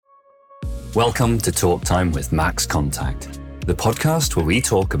Welcome to Talk Time with Max Contact, the podcast where we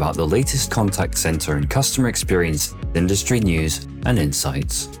talk about the latest contact center and customer experience, industry news, and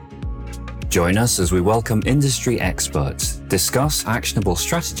insights. Join us as we welcome industry experts, discuss actionable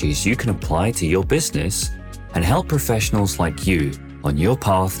strategies you can apply to your business, and help professionals like you on your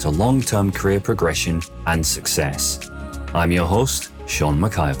path to long-term career progression and success. I'm your host, Sean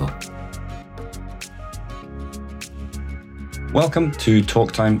McIver. Welcome to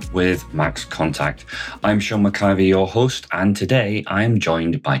Talk Time with Max Contact. I'm Sean McIver, your host, and today I am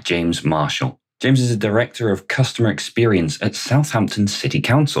joined by James Marshall. James is a Director of Customer Experience at Southampton City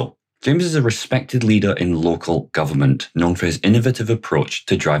Council. James is a respected leader in local government, known for his innovative approach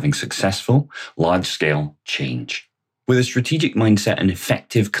to driving successful, large-scale change. With a strategic mindset and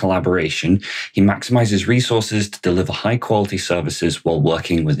effective collaboration, he maximizes resources to deliver high-quality services while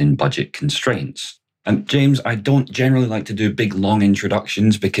working within budget constraints. And James, I don't generally like to do big, long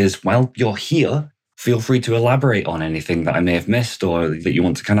introductions because while you're here, feel free to elaborate on anything that I may have missed or that you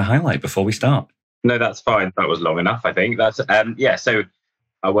want to kind of highlight before we start. No, that's fine. That was long enough, I think. So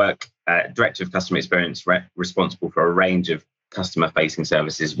I work Director of Customer Experience, responsible for a range of customer-facing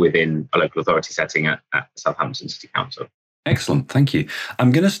services within a local authority setting at Southampton City Council. Excellent. Thank you.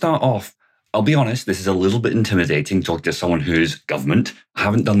 I'm going to start off. I'll be honest, this is a little bit intimidating talking to someone who's government. I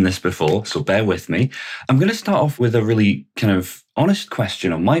haven't done this before, so bear with me. I'm going to start off with a really kind of honest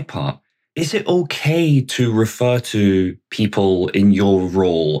question on my part. Is it okay to refer to people in your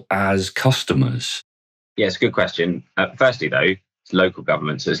role as customers? Yeah, it's a good question. Firstly, though, it's local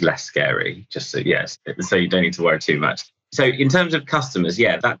government, so it's less scary. So you don't need to worry too much. So in terms of customers,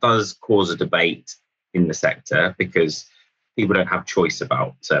 yeah, that does cause a debate in the sector because people don't have choice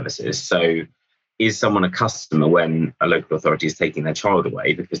about services. So is someone a customer when a local authority is taking their child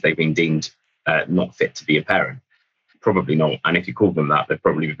away because they've been deemed not fit to be a parent? Probably not. And if you call them that, they'd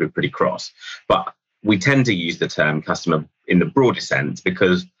probably be pretty cross. But we tend to use the term customer in the broader sense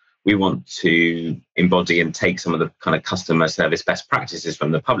because we want to embody and take some of the kind of customer service best practices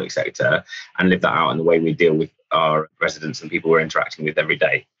from the public sector and live that out in the way we deal with our residents and people we're interacting with every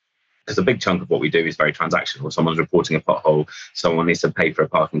day. Because a big chunk of what we do is very transactional. Someone's reporting a pothole, someone needs to pay for a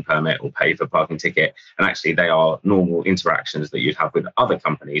parking permit or pay for a parking ticket. And actually, they are normal interactions that you'd have with other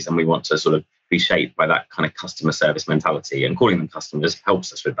companies. And we want to sort of be shaped by that kind of customer service mentality. And calling them customers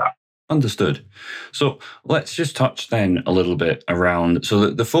helps us with that. Understood. So let's just touch then a little bit around, so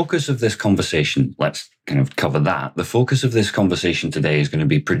the focus of this conversation, let's kind of cover that. The focus of this conversation today is going to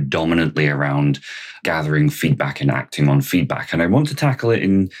be predominantly around gathering feedback and acting on feedback. And I want to tackle it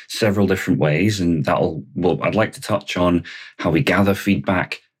in several different ways. And I'd like to touch on how we gather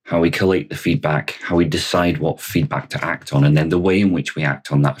feedback, how we collate the feedback, how we decide what feedback to act on, and then the way in which we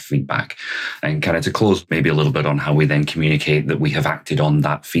act on that feedback. And kind of to close maybe a little bit on how we then communicate that we have acted on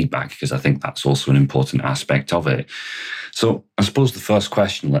that feedback, because I think that's also an important aspect of it. So I suppose the first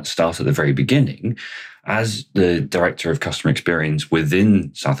question, let's start at the very beginning. As the Director of Customer Experience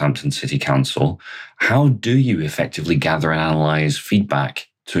within Southampton City Council, how do you effectively gather and analyse feedback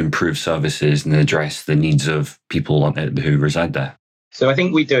to improve services and address the needs of people who reside there? So I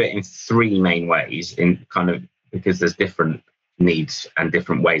think we do it in three main ways, in kind of because there's different needs and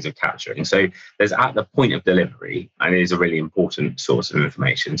different ways of capturing. So there's at the point of delivery, and it is a really important source of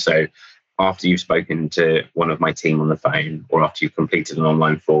information. So after you've spoken to one of my team on the phone, or after you've completed an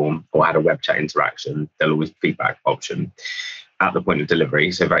online form or had a web chat interaction, there'll always be a feedback option at the point of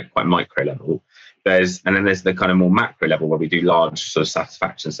delivery. So very quite micro level. And then there's the kind of more macro level where we do large sort of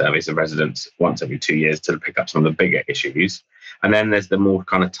satisfaction surveys of residents once every 2 years to pick up some of the bigger issues. And then there's the more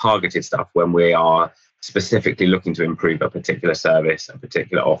kind of targeted stuff when we are specifically looking to improve a particular service, a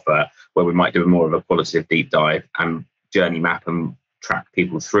particular offer, where we might do more of a qualitative deep dive and journey map and track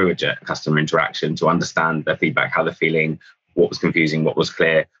people through a customer interaction to understand their feedback, how they're feeling, what was confusing, what was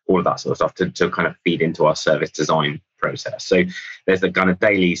clear, all of that sort of stuff to kind of feed into our service design process. So there's the kind of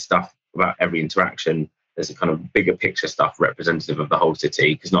daily stuff about every interaction. There's a kind of bigger picture stuff representative of the whole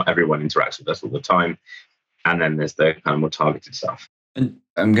city because not everyone interacts with us all the time. And then there's the kind of more targeted stuff. And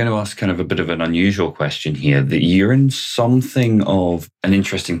I'm going to ask kind of a bit of an unusual question here, that you're in something of an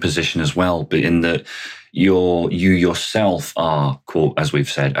interesting position as well, but in that you yourself are, quote, as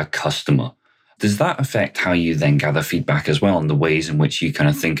we've said, a customer. Does that affect how you then gather feedback as well and the ways in which you kind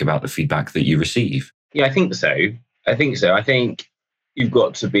of think about the feedback that you receive? Yeah, I think so. I think you've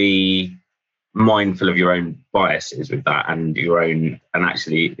got to be mindful of your own biases with that and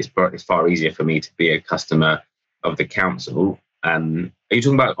actually it's far easier for me to be a customer of the council. Are you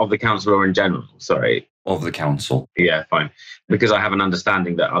talking about of the council or in general? Sorry. Of the council. Yeah, fine. Because I have an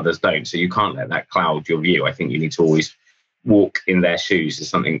understanding that others don't. So you can't let that cloud your view. I think you need to always walk in their shoes is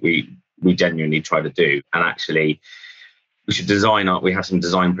something we we genuinely try to do. And actually, we have some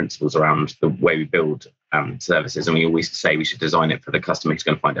design principles around the way we build services. And we always say we should design it for the customer who's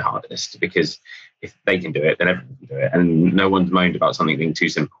going to find it hardest, because if they can do it, then everyone can do it. And no one's moaned about something being too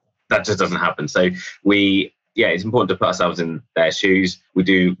simple. That just doesn't happen. So it's important to put ourselves in their shoes. We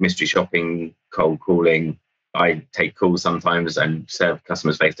do mystery shopping, cold calling. I take calls sometimes and serve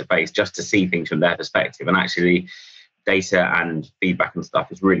customers face to face just to see things from their perspective. And actually, data and feedback and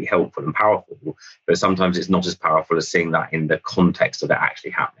stuff is really helpful and powerful, but sometimes it's not as powerful as seeing that in the context of it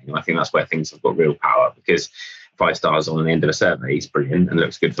actually happening. And I think that's where things have got real power, because 5 stars on the end of a survey is brilliant and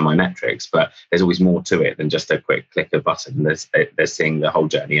looks good for my metrics, but there's always more to it than just a quick click of a button. There's seeing the whole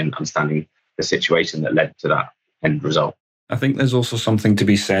journey and understanding the situation that led to that end result. I think there's also something to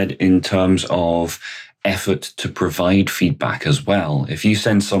be said in terms of effort to provide feedback as well. If you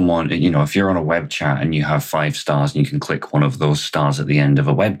send someone, if you're on a web chat and you have 5 stars and you can click one of those stars at the end of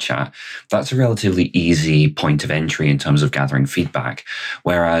a web chat, that's a relatively easy point of entry in terms of gathering feedback.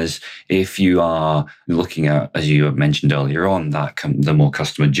 Whereas if you are looking at, as you mentioned earlier on, the more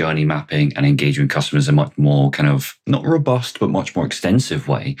customer journey mapping and engaging with customers in a much more kind of not robust, but much more extensive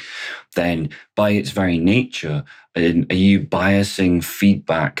way, then by its very nature, are you biasing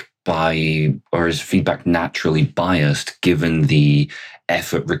feedback or is feedback naturally biased given the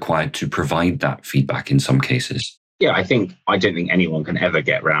effort required to provide that feedback in some cases? Yeah, I don't think anyone can ever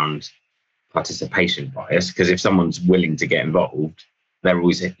get around participation bias, because if someone's willing to get involved, they're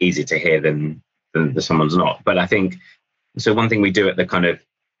always easier to hear than someone's not. But I think, so one thing we do at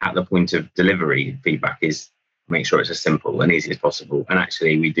the point of delivery feedback is make sure it's as simple and easy as possible. And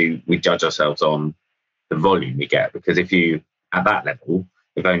actually we judge ourselves on the volume we get, because if you, at that level,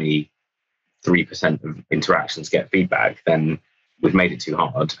 if only 3% of interactions get feedback, then we've made it too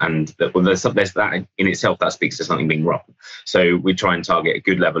hard. And there's that in itself that speaks to something being wrong. So we try and target a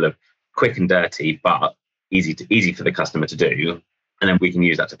good level of quick and dirty, but easy for the customer to do. And then we can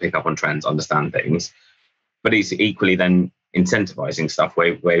use that to pick up on trends, understand things. But it's equally then incentivizing stuff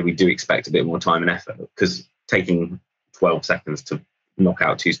where we do expect a bit more time and effort, because taking 12 seconds to knock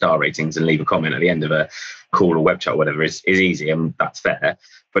out 2-star ratings and leave a comment at the end of a call or web chat or whatever is easy, and that's fair.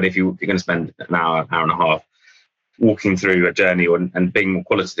 But if you're going to spend an hour and a half walking through a journey and being more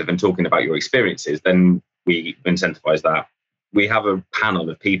qualitative and talking about your experiences, then we incentivize that. We have a panel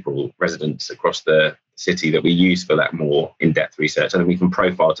of people, residents across the city, that we use for that more in-depth research, and we can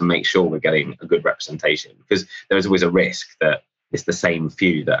profile to make sure we're getting a good representation, because there's always a risk that it's the same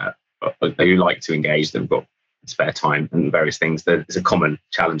few that who like to engage, that have got spare time and various things. There's a common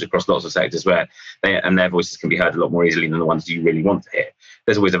challenge across lots of sectors where their voices can be heard a lot more easily than the ones you really want to hear.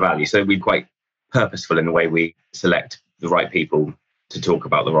 There's always a value. So we're quite purposeful in the way we select the right people to talk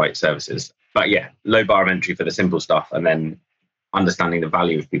about the right services. But yeah, low bar of entry for the simple stuff, and then understanding the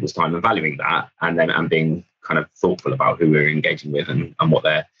value of people's time and valuing that, and being kind of thoughtful about who we're engaging with and what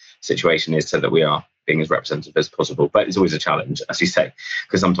their situation is, so that we are being as representative as possible. But it's always a challenge, as you say,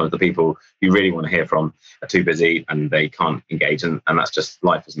 because sometimes the people you really want to hear from are too busy and they can't engage, and that's just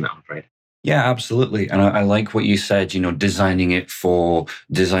life, isn't it, I'm afraid. Yeah, absolutely. And I like what you said, designing it to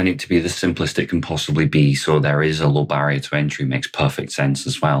be the simplest it can possibly be, so there is a low barrier to entry, makes perfect sense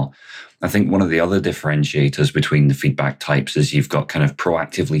as well. I think one of the other differentiators between the feedback types is you've got kind of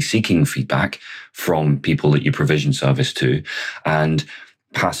proactively seeking feedback from people that you provision service to, and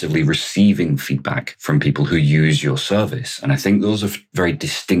passively receiving feedback from people who use your service. And I think those are very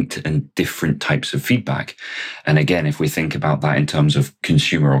distinct and different types of feedback. And again, if we think about that in terms of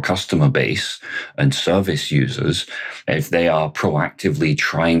consumer or customer base and service users, if they are proactively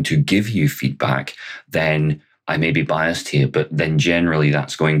trying to give you feedback, then I may be biased here, but then generally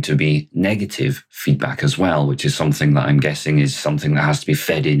that's going to be negative feedback as well, which is something that I'm guessing is something that has to be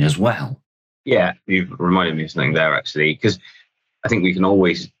fed in as well. Yeah, you've reminded me of something there, actually, because I think we can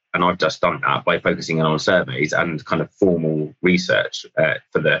always, and I've just done that by focusing on surveys and kind of formal research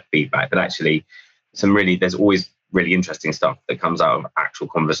for the feedback. But actually, there's always really interesting stuff that comes out of actual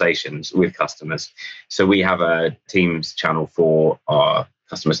conversations with customers. So we have a Teams channel for our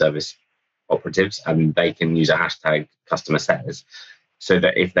customer service operatives, and they can use a hashtag customer says, so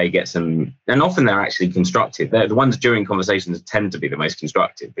that if they get some, and often they're actually constructive. They're the ones during conversations tend to be the most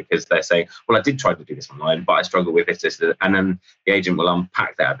constructive, because they're saying, well, I did try to do this online, but I struggle with this. And then the agent will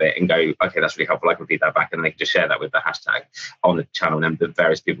unpack that a bit and go, okay, that's really helpful, I can feed that back. And then they can just share that with the hashtag on the channel, and the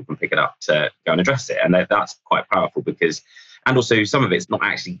various people can pick it up to go and address it. And that's quite powerful, because, and also some of it's not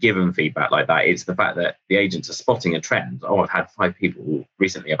actually given feedback like that. It's the fact that the agents are spotting a trend. Oh, I've had 5 people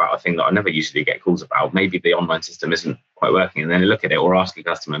recently about a thing that I never usually get calls about. Maybe the online system isn't quite working. And then they look at it or ask a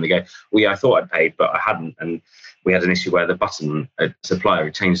customer and they go, well, yeah, I thought I'd paid, but I hadn't. And we had an issue where a supplier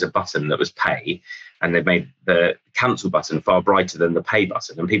had changed the button that was pay, and they made the cancel button far brighter than the pay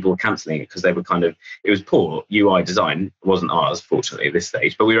button, and people were cancelling it because they were it was poor UI design. It wasn't ours, fortunately, at this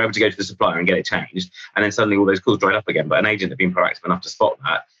stage, but we were able to go to the supplier and get it changed, and then suddenly all those calls dried up again. But an agent had been proactive enough to spot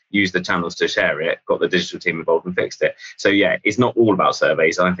that, used the channels to share it, got the digital team involved and fixed it. So yeah, it's not all about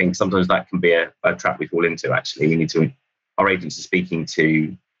surveys, and I think sometimes that can be a trap we fall into. Actually, we need to, our agents are speaking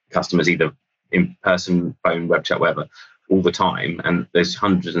to customers either in person, phone, web chat, whatever, all the time, and there's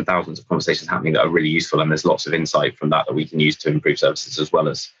hundreds and thousands of conversations happening that are really useful, and there's lots of insight from that we can use to improve services, as well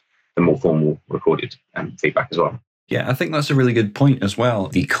as the more formal recorded feedback as well. Yeah, I think that's a really good point as well.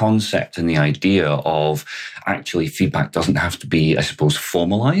 The concept and the idea of actually feedback doesn't have to be, I suppose,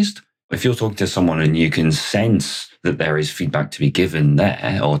 formalized. If you're talking to someone and you can sense that there is feedback to be given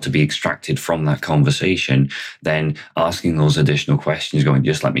there or to be extracted from that conversation, then asking those additional questions, going,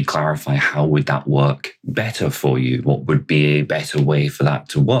 just let me clarify, how would that work better for you? What would be a better way for that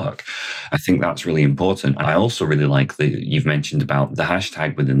to work? I think that's really important. I also really like that you've mentioned about the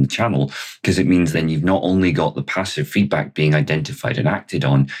hashtag within the channel, because it means then you've not only got the passive feedback being identified and acted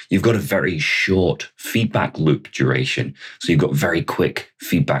on, you've got a very short feedback loop duration. So you've got very quick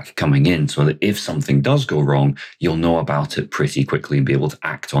feedback coming in, so that if something does go wrong, you'll know about it pretty quickly and be able to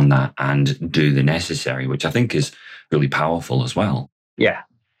act on that and do the necessary, which I think is really powerful as well. Yeah,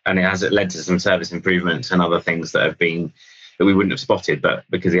 and it led to some service improvements and other things that we wouldn't have spotted, but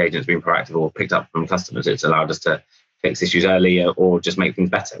because the agent's been proactive or picked up from customers, it's allowed us to fix issues earlier or just make things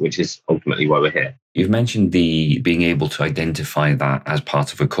better, which is ultimately why we're here. You've mentioned the being able to identify that as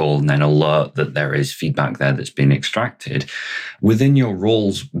part of a call and then alert that there is feedback there that's been extracted. Within your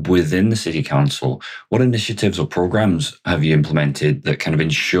roles within the City Council, what initiatives or programs have you implemented that kind of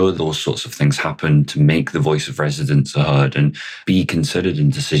ensure those sorts of things happen to make the voice of residents heard and be considered in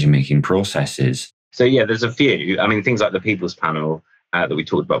decision-making processes? So yeah, there's a few. I mean, things like the People's Panel that we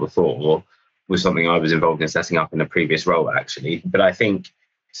talked about before was something I was involved in setting up in a previous role, actually. But I think,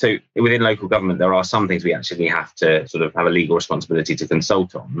 so within local government, there are some things we actually have to sort of have a legal responsibility to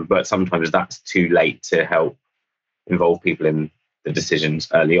consult on, but sometimes that's too late to help involve people in the decisions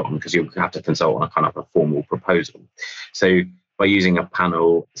early on, because you have to consult on a kind of a formal proposal. So by using a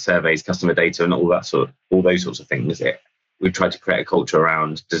panel, surveys, customer data, and all those sorts of things, we've tried to create a culture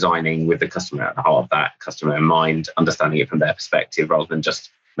around designing with the customer at the heart of that, customer in mind, understanding it from their perspective, rather than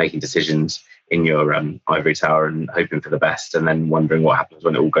just making decisions in your ivory tower and hoping for the best and then wondering what happens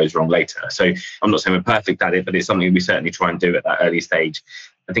when it all goes wrong later. So I'm not saying we're perfect at it, but it's something we certainly try and do at that early stage.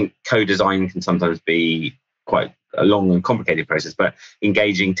 I think co-design can sometimes be quite a long and complicated process, but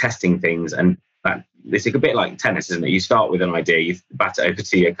engaging, testing things, and it's a bit like tennis, isn't it? You start with an idea, you bat it over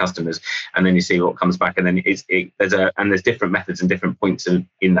to your customers, and then you see what comes back. And then there's different methods and different points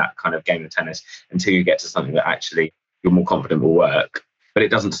in that kind of game of tennis until you get to something that actually you're more confident will work. But it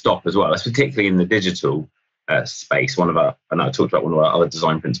doesn't stop as well. That's particularly in the digital space. And I talked about one of our other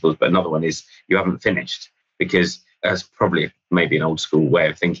design principles, but another one is you haven't finished, because as probably maybe an old school way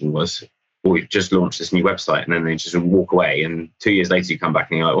of thinking was, well, we've just launched this new website, and then they just walk away. And 2 years later, you come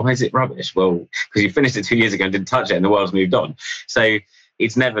back and you're like, why is it rubbish? Well, because you finished it 2 years ago and didn't touch it, and the world's moved on. So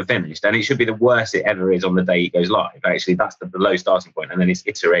it's never finished, and it should be the worst it ever is on the day it goes live. Actually, that's the low starting point, and then it's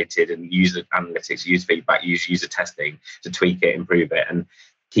iterated and user analytics, use feedback, use user testing to tweak it, improve it, and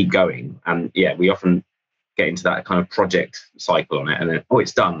keep going. And yeah, we often get into that kind of project cycle on it, and then,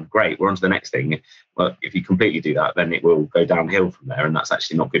 it's done, great, we're on to the next thing. Well, if you completely do that, then it will go downhill from there, and that's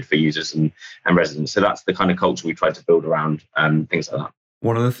actually not good for users and residents. So that's the kind of culture we try to build around things like that.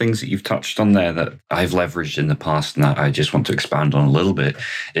 One of the things that you've touched on there that I've leveraged in the past and that I just want to expand on a little bit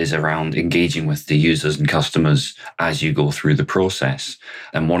is around engaging with the users and customers as you go through the process.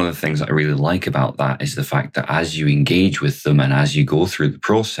 And one of the things that I really like about that is the fact that as you engage with them and as you go through the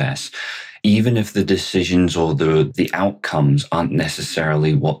process, even if the decisions or the outcomes aren't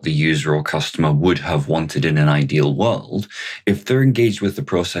necessarily what the user or customer would have wanted in an ideal world, if they're engaged with the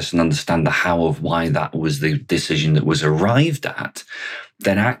process and understand the how of why that was the decision that was arrived at,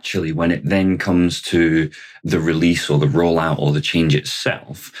 then actually when it then comes to the release or the rollout or the change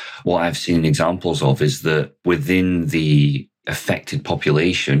itself, what I've seen examples of is that within the affected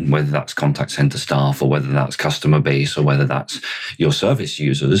population, whether that's contact center staff or whether that's customer base or whether that's your service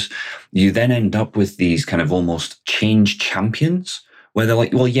users, you then end up with these kind of almost change champions where they're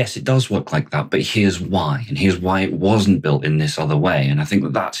like, well, yes, it does work like that, but here's why, and here's why it wasn't built in this other way. And I think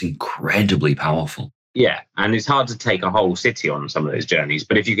that that's incredibly powerful. Yeah, and it's hard to take a whole city on some of those journeys,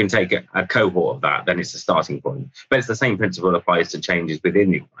 but if you can take a cohort of that, then it's a starting point. But it's the same principle applies to changes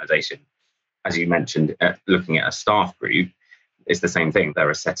within the organisation. As you mentioned, looking at a staff group, it's the same thing. They're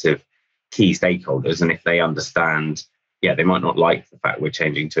a set of key stakeholders. And if they understand, they might not like the fact we're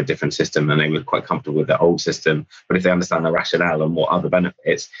changing to a different system and they were quite comfortable with the old system. But if they understand the rationale and what other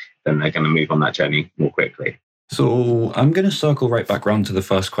benefits, then they're going to move on that journey more quickly. So I'm going to circle right back around to the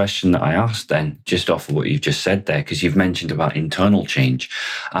first question that I asked then, just off of what you've just said there, because you've mentioned about internal change.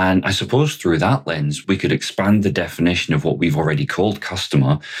 And I suppose through that lens, we could expand the definition of what we've already called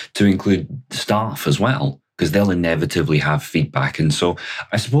customer to include staff as well, because they'll inevitably have feedback. And so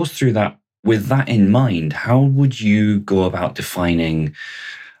I suppose through that, with that in mind, how would you go about defining,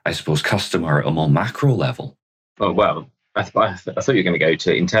 I suppose, customer at a more macro level? Oh, well, I thought you were going to go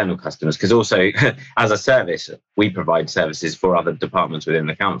to internal customers, because also as a service, we provide services for other departments within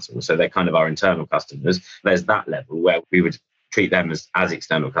the council. So they're kind of our internal customers. There's that level where we would treat them as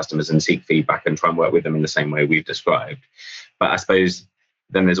external customers and seek feedback and try and work with them in the same way we've described. But I suppose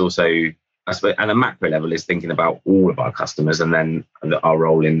then there's also, and a macro level is thinking about all of our customers and then our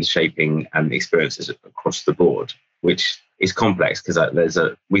role in shaping experiences across the board, which is complex because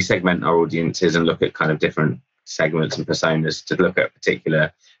we segment our audiences and look at kind of different segments and personas to look at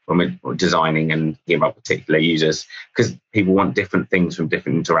particular, when we're designing and thinking about particular users, because people want different things from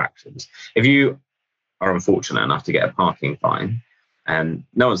different interactions. If you are unfortunate enough to get a parking fine, and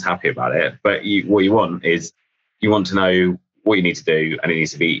no one's happy about it, but what you want is, you want to know what you need to do, and it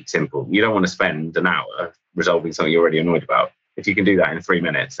needs to be simple. You don't want to spend an hour resolving something you're already annoyed about. If you can do that in 3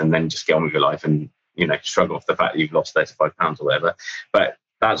 minutes and then just get on with your life and shrug off the fact that you've lost £35 or whatever, but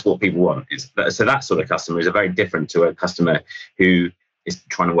that's what people want. So that sort of customer is very different to a customer who is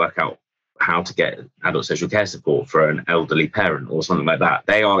trying to work out how to get adult social care support for an elderly parent or something like that.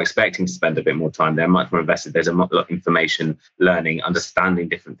 They are expecting to spend a bit more time. They're much more invested. There's a lot of information, learning, understanding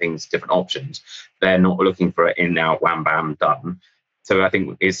different things, different options. They're not looking for it in, out, wham, bam, done. So I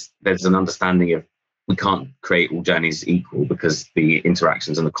think there's an understanding of, we can't create all journeys equal because the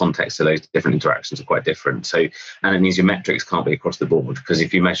interactions and the context of those different interactions are quite different. So, and it means your metrics can't be across the board, because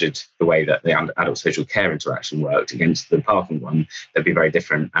if you measured the way that the adult social care interaction worked against the parking one, they'd be very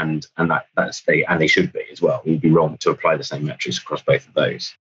different, and they should be as well. You'd be wrong to apply the same metrics across both of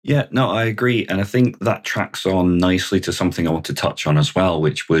those. Yeah, no, I agree. And I think that tracks on nicely to something I want to touch on as well,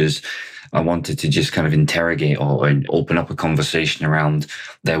 which was, I wanted to just kind of interrogate or open up a conversation around,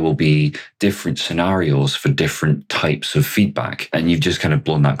 there will be different scenarios for different types of feedback. And you've just kind of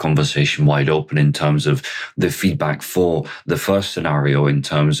blown that conversation wide open in terms of the feedback for the first scenario in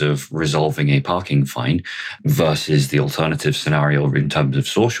terms of resolving a parking fine versus the alternative scenario in terms of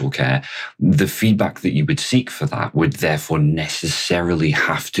social care. The feedback that you would seek for that would therefore necessarily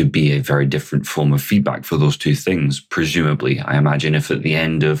have to be a very different form of feedback for those two things. Presumably, I imagine if at the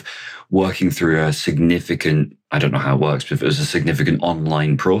end of working through a significant, I don't know how it works, but if it was a significant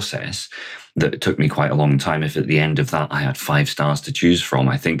online process that took me quite a long time, if at the end of that I had 5 stars to choose from,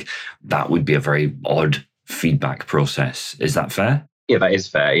 I think that would be a very odd feedback process. Is that fair? Yeah, that is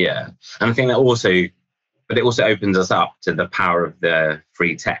fair, yeah. And I think but it also opens us up to the power of the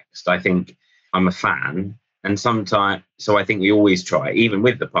free text. I think I'm a fan. And sometimes, so I think we always try, even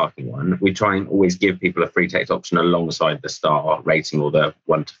with the parking one, we try and always give people a free text option alongside the star rating or the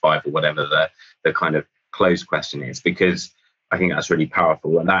 1 to 5 or whatever the kind of closed question is, because I think that's really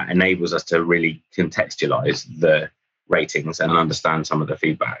powerful. And that enables us to really contextualize the ratings and understand some of the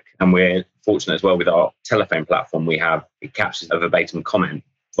feedback. And we're fortunate as well with our telephone platform, it captures a verbatim comment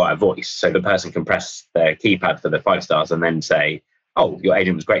via voice. So the person can press their keypad for the 5 stars and then say, "Oh, your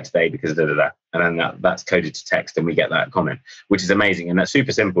agent was great today because da-da-da." And then that's coded to text and we get that comment, which is amazing. And that's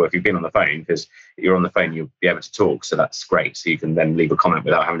super simple if you've been on the phone, because you're on the phone, you'll be able to talk. So that's great. So you can then leave a comment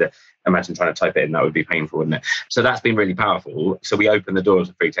without having to imagine trying to type it in. That would be painful, wouldn't it? So that's been really powerful. So we open the doors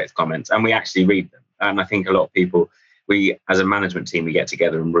of free text comments and we actually read them. And I think a lot of people, as a management team, we get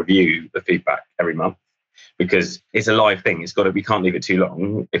together and review the feedback every month, because it's a live thing. We can't leave it too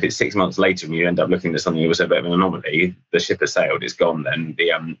long. If it's 6 months later and you end up looking at something that was a bit of an anomaly, the ship has sailed, it's gone, then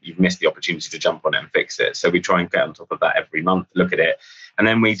you've missed the opportunity to jump on it and fix it. So we try and get on top of that every month, look at it. And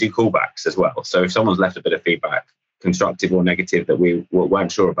then we do callbacks as well. So if someone's left a bit of feedback, constructive or negative, that we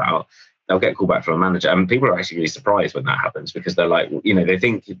weren't sure about, they'll get a call back from a manager. And people are actually really surprised when that happens, because they're like, they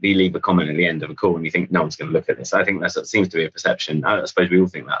think you leave a comment at the end of a call and you think no one's going to look at this. I think that seems to be a perception. I suppose we all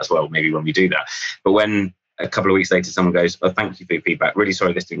think that as well, maybe when we do that. But when a couple of weeks later someone goes, "Oh, thank you for your feedback. Really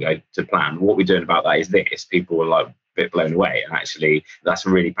sorry this didn't go to plan. What we're doing about that is this," people were like a bit blown away. And actually, that's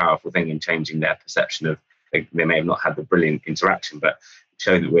a really powerful thing in changing their perception of, they may have not had the brilliant interaction, but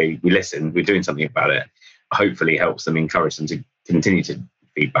showing that we listen, we're doing something about it, hopefully helps them, encourage them to continue to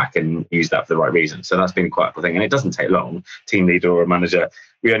feedback and use that for the right reason. So that's been quite a cool thing. And it doesn't take long. Team leader or a manager,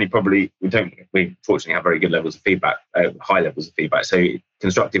 we fortunately have very good levels of feedback, high levels of feedback. So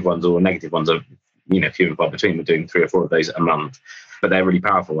constructive ones or negative ones are, few and far between. We're doing 3 or 4 of those a month, but they're really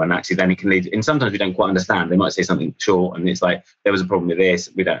powerful. And actually then it can lead, and sometimes we don't quite understand. They might say something short and it's like, there was a problem with this,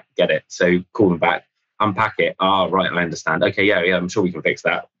 we don't get it. So call them back, unpack it. Right, I understand. Okay, yeah, I'm sure we can fix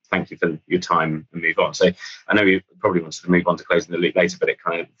that. Thank you for your time, and move on. So I know we probably wanted to move on to closing the loop later, but it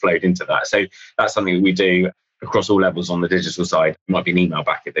kind of flowed into that. So that's something that we do across all levels on the digital side. It might be an email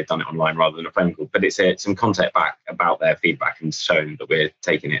back if they've done it online rather than a phone call, but it's some contact back about their feedback and showing that we're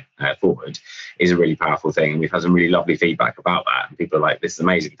taking it forward is a really powerful thing. And we've had some really lovely feedback about that. And people are like, this is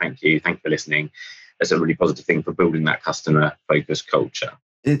amazing. Thank you for listening. It's a really positive thing for building that customer focused culture.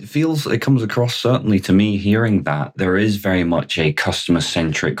 It comes across, certainly to me, hearing that there is very much a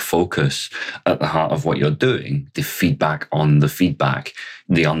customer-centric focus at the heart of what you're doing. The feedback on the feedback,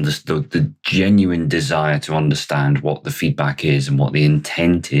 the genuine desire to understand what the feedback is and what the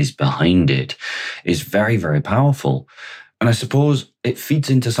intent is behind it is very, very powerful. And I suppose it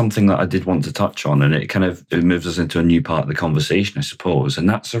feeds into something that I did want to touch on, and it moves us into a new part of the conversation, I suppose, and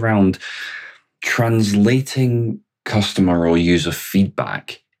that's around translating customer or user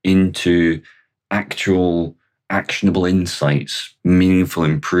feedback into actual actionable insights, meaningful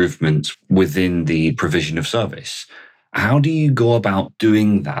improvements within the provision of service. How do you go about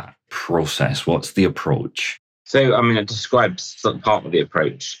doing that process? What's the approach? So, I described part of the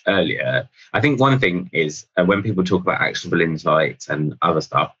approach earlier. I think one thing is when people talk about actionable insights and other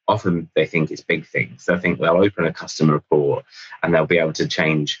stuff, often they think it's big things. They think they'll open a customer report and they'll be able to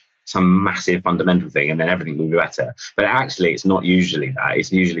change some massive fundamental thing and then everything will be better. But actually, it's not usually that.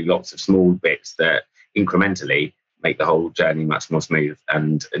 It's usually lots of small bits that incrementally make the whole journey much more smooth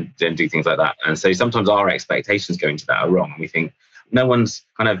and do things like that. And so sometimes our expectations going to that are wrong. We think no one's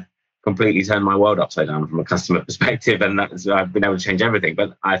kind of completely turned my world upside down from a customer perspective and I've been able to change everything.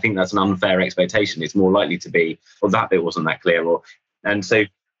 But I think that's an unfair expectation. It's more likely to be, well, that bit wasn't that clear. And so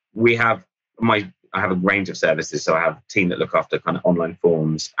I have a range of services. So I have a team that look after kind of online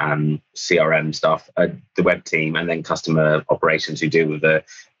forms and CRM stuff, the web team, and then customer operations who deal with the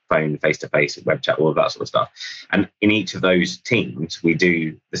phone, face-to-face, web chat, all of that sort of stuff. And in each of those teams, we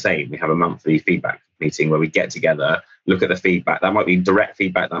do the same. We have a monthly feedback meeting where we get together, look at the feedback. That might be direct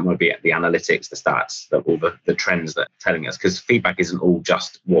feedback. That might be the analytics, the stats, all the trends that are telling us. Because feedback isn't all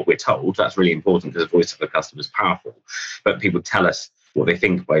just what we're told. That's really important because the voice of the customer is powerful. But people tell us what they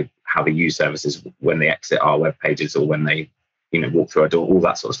think by how they use services when they exit our web pages or when they walk through our door. All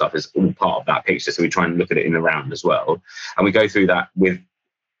that sort of stuff is all part of that picture. So we try and look at it in the round as well. And we go through that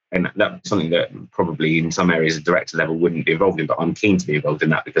and that's something that probably in some areas at director level wouldn't be involved in, but I'm keen to be involved in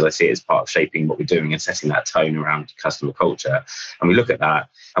that because I see it as part of shaping what we're doing and setting that tone around customer culture. And we look at that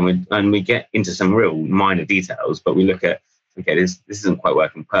and we get into some real minor details, but we look at, okay, this isn't quite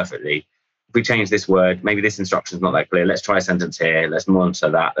working perfectly. If we change this word, maybe this instruction is not that clear. Let's try a sentence here. Let's monitor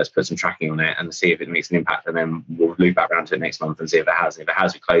that. Let's put some tracking on it and see if it makes an impact. And then we'll loop back around to it next month and see if it has. And if it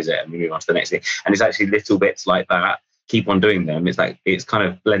has, we close it and we move on to the next thing. And it's actually little bits like that. Keep on doing them. It's kind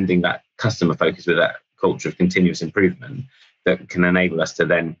of blending that customer focus with that culture of continuous improvement that can enable us to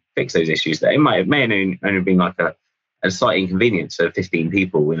then fix those issues that may have only been like a slight inconvenience for 15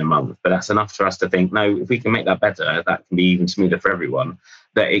 people in a month, but that's enough for us to think, no, if we can make that better, that can be even smoother for everyone.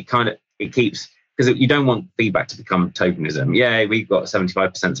 That it keeps, because you don't want feedback to become tokenism. Yeah, we've got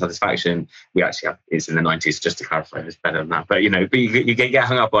 75% satisfaction. We actually have, it's in the 90s, just to clarify, it's better than that. But you get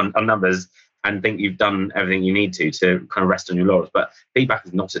hung up on numbers and think you've done everything you need to kind of rest on your laurels. But feedback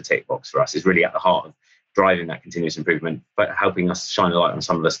is not a tick box for us. It's really at the heart of driving that continuous improvement, but helping us shine a light on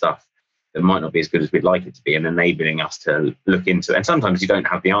some of the stuff that might not be as good as we'd like it to be and enabling us to look into it. And sometimes you don't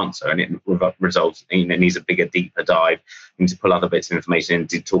have the answer and it results in, it needs a bigger, deeper dive. You need to pull other bits of information in,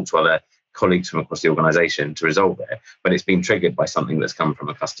 to talk to other colleagues from across the organisation to resolve it. But it's been triggered by something that's come from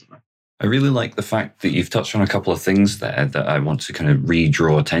a customer. I really like the fact that you've touched on a couple of things there that I want to kind of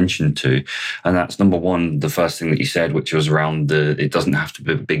redraw attention to. And that's number one, the first thing that you said, which was around it doesn't have to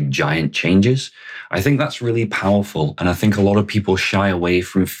be big, giant changes. I think that's really powerful. And I think a lot of people shy away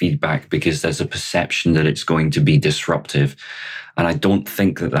from feedback because there's a perception that it's going to be disruptive. And I don't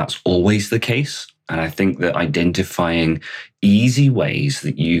think that that's always the case. And I think that identifying easy ways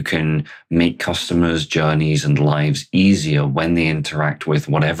that you can make customers' journeys and lives easier when they interact with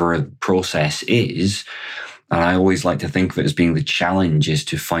whatever a process is. And I always like to think of it as being the challenge is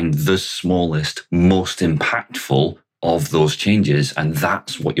to find the smallest, most impactful of those changes. And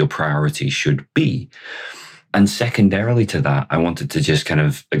that's what your priority should be. And secondarily to that, I wanted to just kind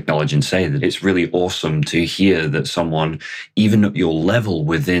of acknowledge and say that it's really awesome to hear that someone, even at your level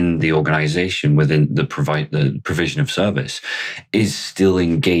within the organization, within the provision of service, is still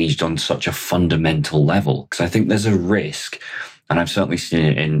engaged on such a fundamental level. Because I think there's a risk, and I've certainly seen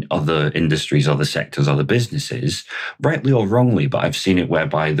it in other industries, other sectors, other businesses, rightly or wrongly, but I've seen it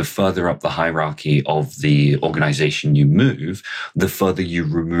whereby the further up the hierarchy of the organization you move, the further you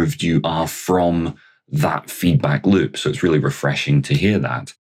removed you are from that feedback loop. So it's really refreshing to hear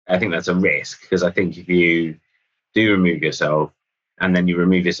that. I think that's a risk, because I think if you do remove yourself and then you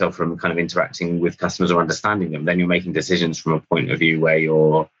remove yourself from kind of interacting with customers or understanding them, then you're making decisions from a point of view where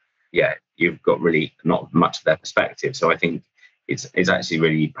you've got really not much of their perspective. So I think it's actually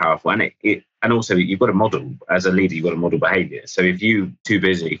really powerful. And also you've got to model, as a leader, you've got to model behavior. So if you're too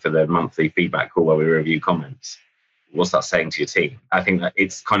busy for the monthly feedback call where we review comments, what's that saying to your team? I think that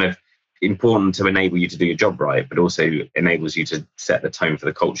it's kind of important to enable you to do your job right, but also enables you to set the tone for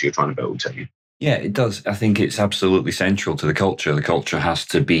the culture you're trying to build too. Yeah, it does. I think it's absolutely central to the culture. The culture has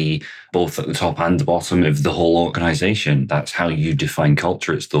to be both at the top and the bottom of the whole organization. That's how you define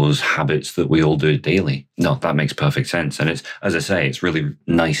culture. It's those habits that we all do daily. No, that makes perfect sense. And it's, as I say, it's really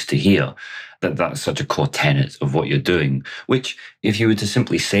nice to hear that that's such a core tenet of what you're doing, which if you were to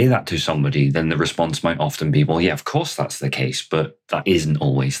simply say that to somebody, then the response might often be, well, yeah, of course that's the case, but that isn't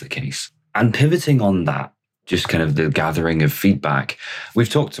always the case. And pivoting on that, just kind of the gathering of feedback. We've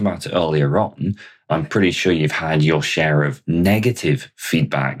talked about it earlier on. I'm pretty sure you've had your share of negative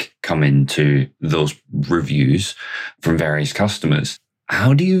feedback come into those reviews from various customers.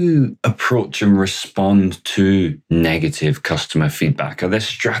 How do you approach and respond to negative customer feedback? Are there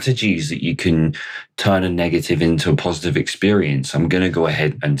strategies that you can turn a negative into a positive experience? I'm going to go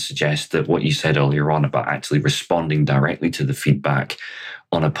ahead and suggest that what you said earlier on about actually responding directly to the feedback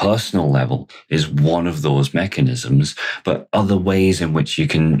on a personal level is one of those mechanisms, but other ways in which you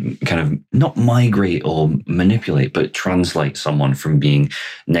can kind of not migrate or manipulate, but translate someone from being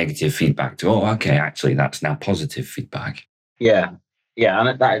negative feedback to, oh, okay, actually, that's now positive feedback. Yeah. Yeah.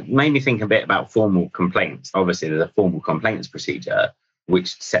 And that made me think a bit about formal complaints. Obviously, there's a formal complaints procedure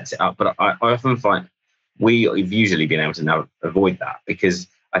which sets it up, but I often find we've usually been able to now avoid that, because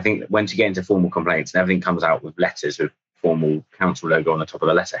I think that once you get into formal complaints and everything comes out with letters with formal council logo on the top of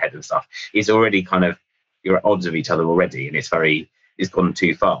the letterhead and stuff, it's already kind of, you're at odds with each other already, and it's gone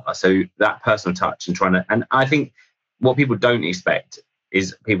too far. So that personal touch and I think what people don't expect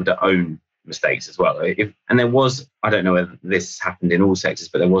is people to own mistakes as well. And there was, I don't know whether this happened in all sectors,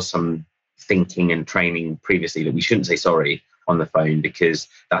 but there was some thinking and training previously that we shouldn't say sorry on the phone because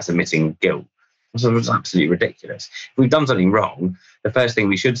that's admitting guilt. So it was absolutely ridiculous. If we've done something wrong, the first thing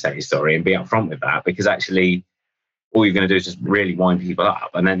we should say is sorry and be upfront with that, because actually all you're going to do is just really wind people up,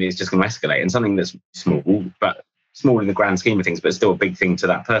 and then it's just going to escalate. And something that's small in the grand scheme of things, but still a big thing to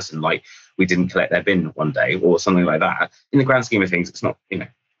that person, like we didn't collect their bin one day or something like that. In the grand scheme of things, it's not,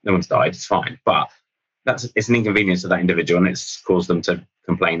 no one's died, it's fine. But it's an inconvenience to that individual, and it's caused them to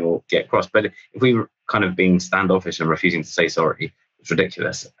complain or get cross. But if we were kind of being standoffish and refusing to say sorry, it's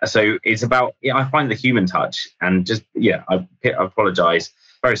ridiculous. So it's about, I find the human touch and just, I apologize,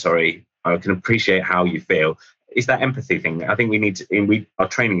 very sorry, I can appreciate how you feel. It's that empathy thing. I think we need to, our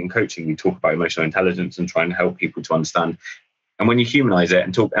training and coaching, we talk about emotional intelligence and trying to help people to understand. And when you humanize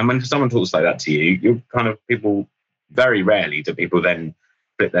it and when someone talks like that to you, you're kind of people, very rarely do people then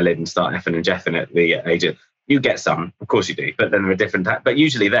flip their lid and start effing and jeffing at the agent. You get some, of course you do, but then there are different, but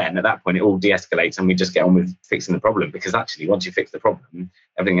usually then at that point it all de-escalates and we just get on with fixing the problem, because actually once you fix the problem,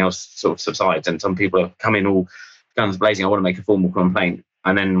 everything else sort of subsides. And some people have come in all guns blazing, I want to make a formal complaint.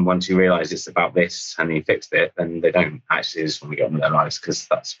 And then once you realize it's about this and you fixed it, then they don't actually just want to get on with their lives, because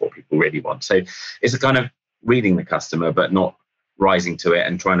that's what people really want. So it's a kind of reading the customer, but not rising to it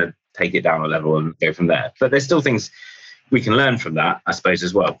and trying to take it down a level and go from there. But there's still things we can learn from that, I suppose,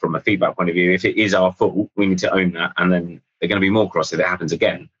 as well, from a feedback point of view. If it is our fault, we need to own that. And then they're going to be more cross if it happens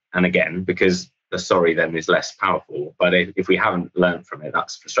again and again, because the sorry then is less powerful. But if we haven't learned from it,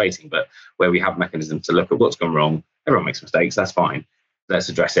 that's frustrating. But where we have mechanisms to look at what's gone wrong, everyone makes mistakes, that's fine. Let's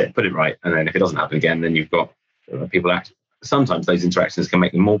address it, put it right. And then if it doesn't happen again, then you've got people act. Sometimes those interactions can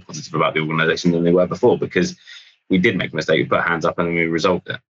make them more positive about the organization than they were before, because we did make a mistake, we put hands up and then we resolved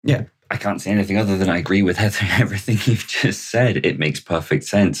it. Yeah, I can't say anything other than I agree with everything you've just said. It makes perfect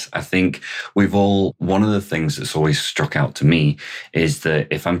sense. I think one of the things that's always struck out to me is that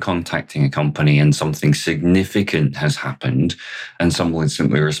if I'm contacting a company and something significant has happened and someone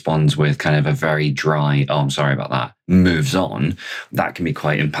simply responds with kind of a very dry, oh, I'm sorry about that, moves on, that can be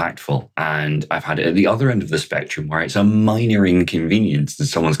quite impactful. And I've had it at the other end of the spectrum where it's a minor inconvenience and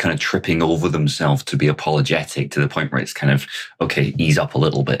someone's kind of tripping over themselves to be apologetic to the point where it's kind of, okay, ease up a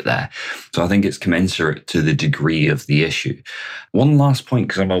little bit there. So I think it's commensurate to the degree of the issue. One last point,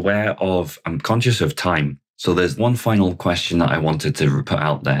 because I'm conscious of time. So there's one final question that I wanted to put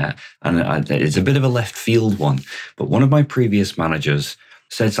out there, and it's a bit of a left field one, but one of my previous managers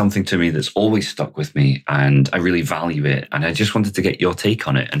said something to me that's always stuck with me, and I really value it. And I just wanted to get your take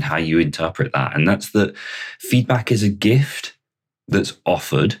on it and how you interpret that. And that's that feedback is a gift that's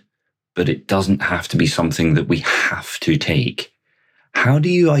offered, but it doesn't have to be something that we have to take. How do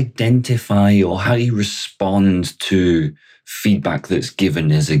you identify or how do you respond to feedback that's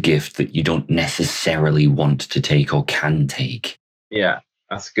given as a gift that you don't necessarily want to take or can take? Yeah,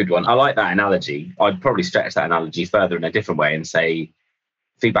 that's a good one. I like that analogy. I'd probably stretch that analogy further in a different way and say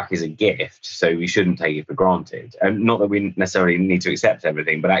feedback is a gift, so we shouldn't take it for granted. And not that we necessarily need to accept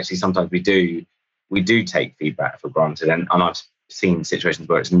everything, but actually sometimes we do take feedback for granted. And I've seen situations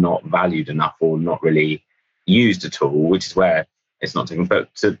where it's not valued enough or not really used at all, which is where it's not taken. But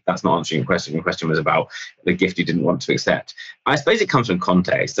that's not answering your question. Your question was about the gift you didn't want to accept. I suppose it comes from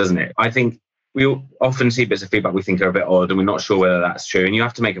context, doesn't it? I think we often see bits of feedback we think are a bit odd and we're not sure whether that's true. And you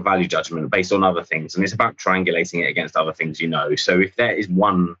have to make a value judgment based on other things. And it's about triangulating it against other things you know. So if there is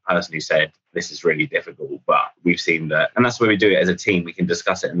one person who said, this is really difficult, but we've seen that, and that's where we do it as a team, we can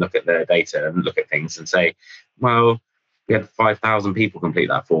discuss it and look at the data and look at things and say, well, we had 5,000 people complete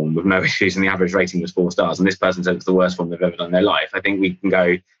that form with no issues and the average rating was 4 stars. And this person said it's the worst form they've ever done in their life. I think we can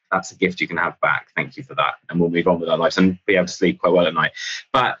go, that's a gift you can have back. Thank you for that. And we'll move on with our lives and be able to sleep quite well at night.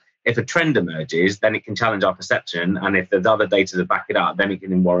 But if a trend emerges, then it can challenge our perception. And if there's other data to back it up, then it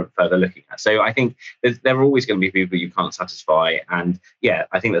can warrant further looking at. So I think there are always going to be people you can't satisfy. And yeah,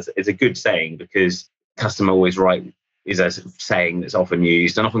 I think it's a good saying because customer always right is a saying that's often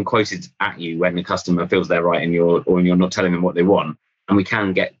used and often quoted at you when the customer feels they're right and you're not telling them what they want. And we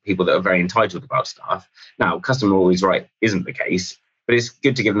can get people that are very entitled about stuff. Now, customer always right isn't the case, but it's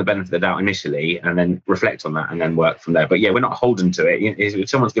good to give them the benefit of the doubt initially and then reflect on that and then work from there. But yeah, we're not holden to it. If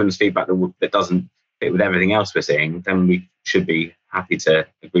someone's given us feedback that doesn't fit with everything else we're seeing, then we should be happy to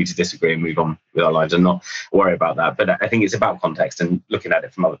agree to disagree and move on with our lives and not worry about that. But I think it's about context and looking at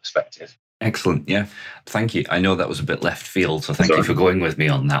it from other perspectives. Excellent. Yeah. Thank you. I know that was a bit left field, so thank you for going with me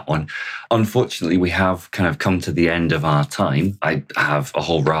on that one. Unfortunately, we have kind of come to the end of our time. I have a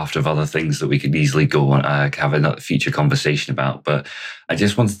whole raft of other things that we could easily go on, have another future conversation about, but I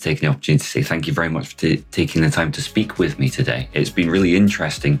just wanted to take the opportunity to say thank you very much for taking the time to speak with me today. It's been really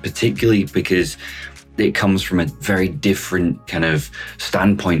interesting, particularly because it comes from a very different kind of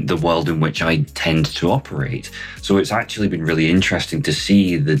standpoint, the world in which I tend to operate. So it's actually been really interesting to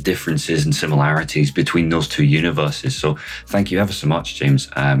see the differences and similarities between those two universes. So thank you ever so much, James.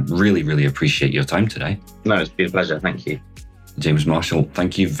 Really, really appreciate your time today. No, it's been a pleasure. Thank you. James Marshall,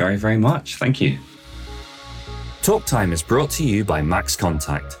 thank you very, very much. Thank you. Talk Time is brought to you by Max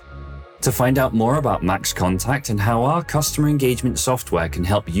Contact. To find out more about Max Contact and how our customer engagement software can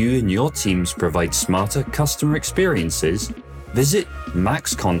help you and your teams provide smarter customer experiences, visit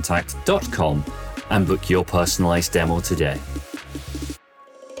maxcontact.com and book your personalized demo today.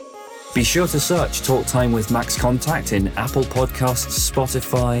 Be sure to search Talk Time with Max Contact in Apple Podcasts,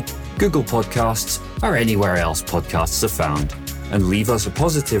 Spotify, Google Podcasts, or anywhere else podcasts are found, and leave us a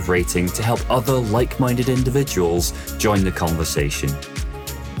positive rating to help other like-minded individuals join the conversation.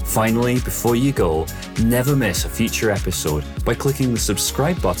 Finally, before you go, never miss a future episode by clicking the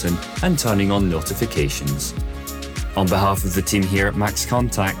subscribe button and turning on notifications. On behalf of the team here at Max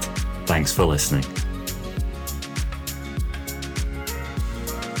Contact, thanks for listening.